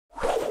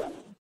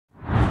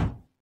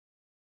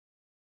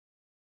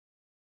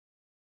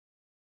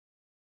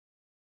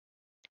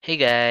Hey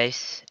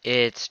guys,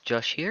 it's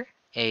Josh here,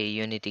 a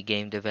Unity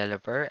game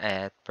developer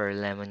at Per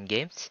Lemon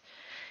Games.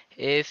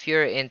 If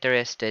you're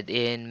interested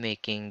in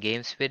making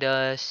games with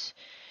us,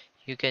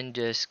 you can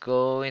just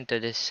go into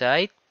the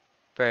site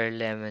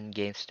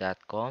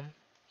perlemongames.com.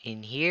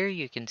 In here,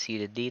 you can see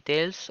the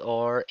details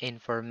or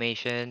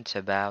informations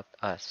about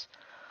us.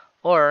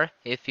 Or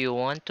if you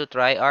want to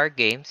try our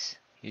games,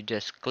 you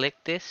just click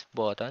this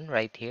button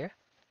right here.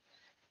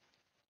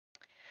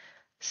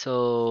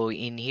 So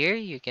in here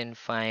you can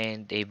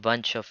find a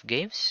bunch of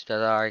games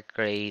that are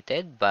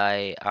created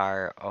by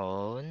our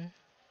own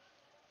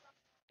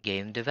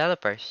game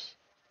developers.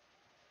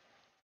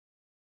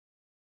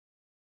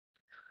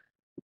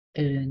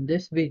 In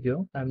this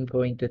video, I'm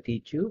going to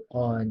teach you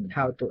on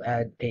how to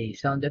add a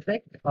sound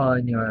effect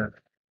on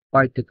your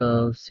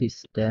particle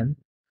system.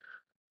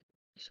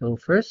 So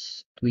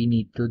first, we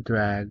need to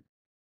drag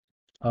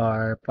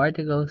our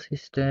particle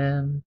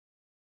system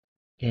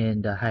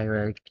in the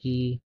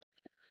hierarchy.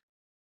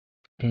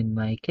 In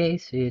my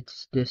case,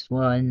 it's this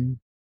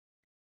one.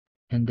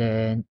 And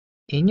then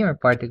in your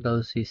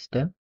particle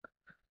system,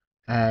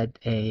 add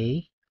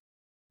a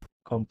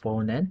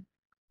component,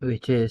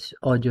 which is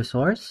audio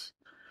source.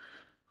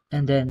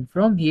 And then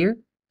from here,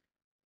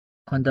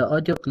 on the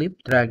audio clip,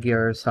 drag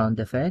your sound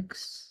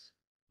effects.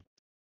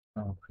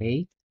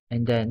 Okay.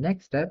 And then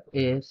next step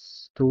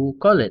is to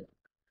call it.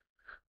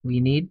 We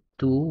need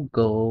to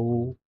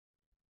go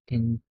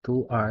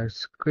into our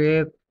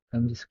script.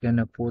 I'm just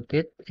gonna put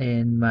it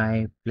in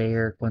my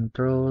player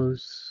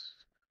controls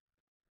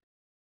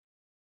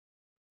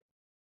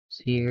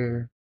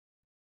here.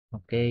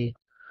 Okay.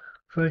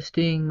 First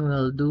thing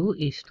we'll do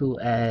is to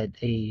add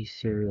a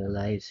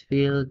serialized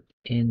field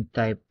in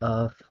type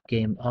of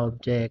game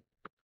object.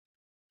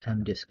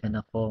 I'm just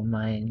gonna call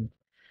mine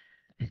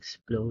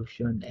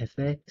explosion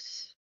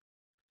effects.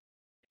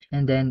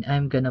 And then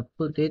I'm gonna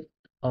put it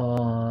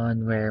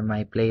on where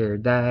my player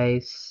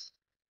dies.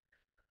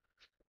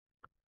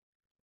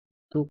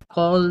 To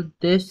call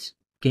this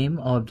game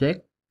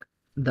object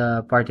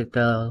the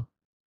particle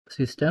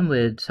system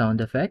with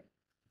sound effect,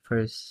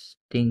 first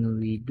thing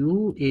we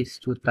do is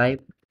to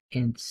type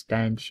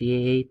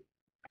instantiate,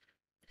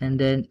 and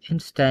then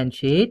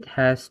instantiate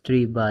has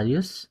three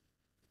values.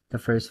 The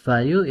first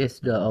value is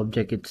the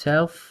object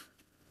itself,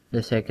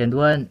 the second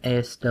one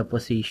is the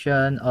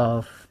position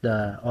of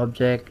the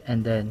object,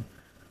 and then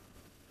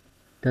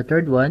the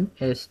third one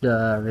is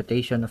the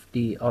rotation of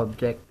the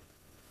object.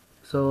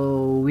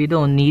 So we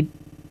don't need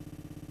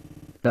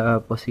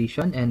the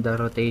position and the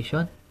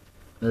rotation.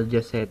 We'll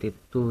just set it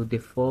to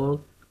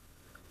default.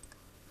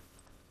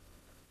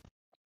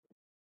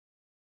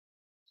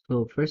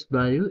 So first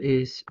value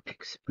is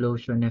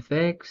explosion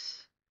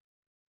effects,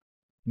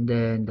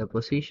 then the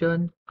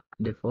position,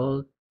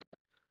 default,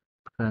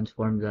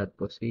 transform that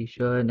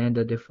position, and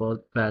the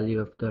default value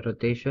of the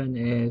rotation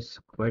is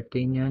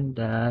quaternion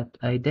that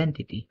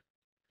identity.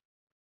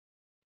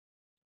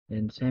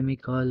 Then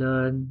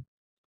semicolon.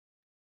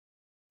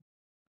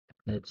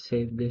 Let's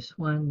save this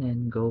one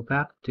and go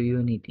back to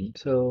Unity.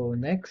 So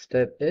next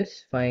step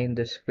is find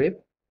the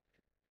script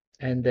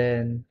and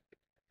then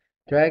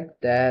drag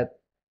that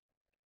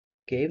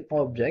game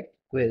object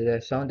with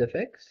the sound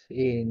effects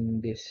in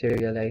this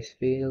serialized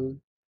field.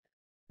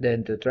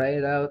 Then to try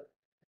it out,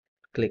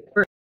 click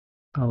first.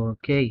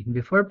 Okay,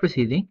 before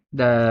proceeding,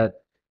 the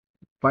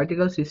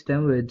particle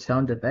system with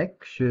sound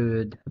effect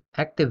should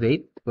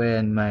activate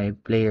when my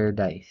player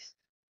dies.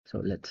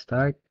 So let's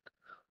start.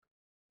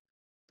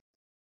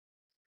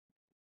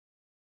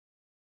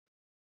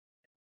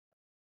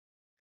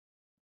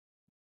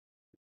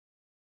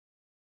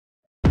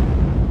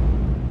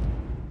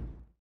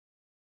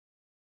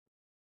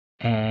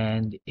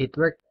 And it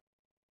worked.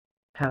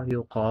 How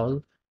you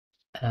call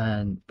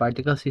and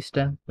particle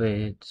system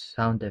with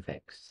sound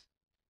effects.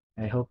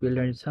 I hope you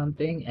learned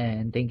something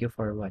and thank you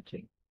for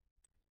watching.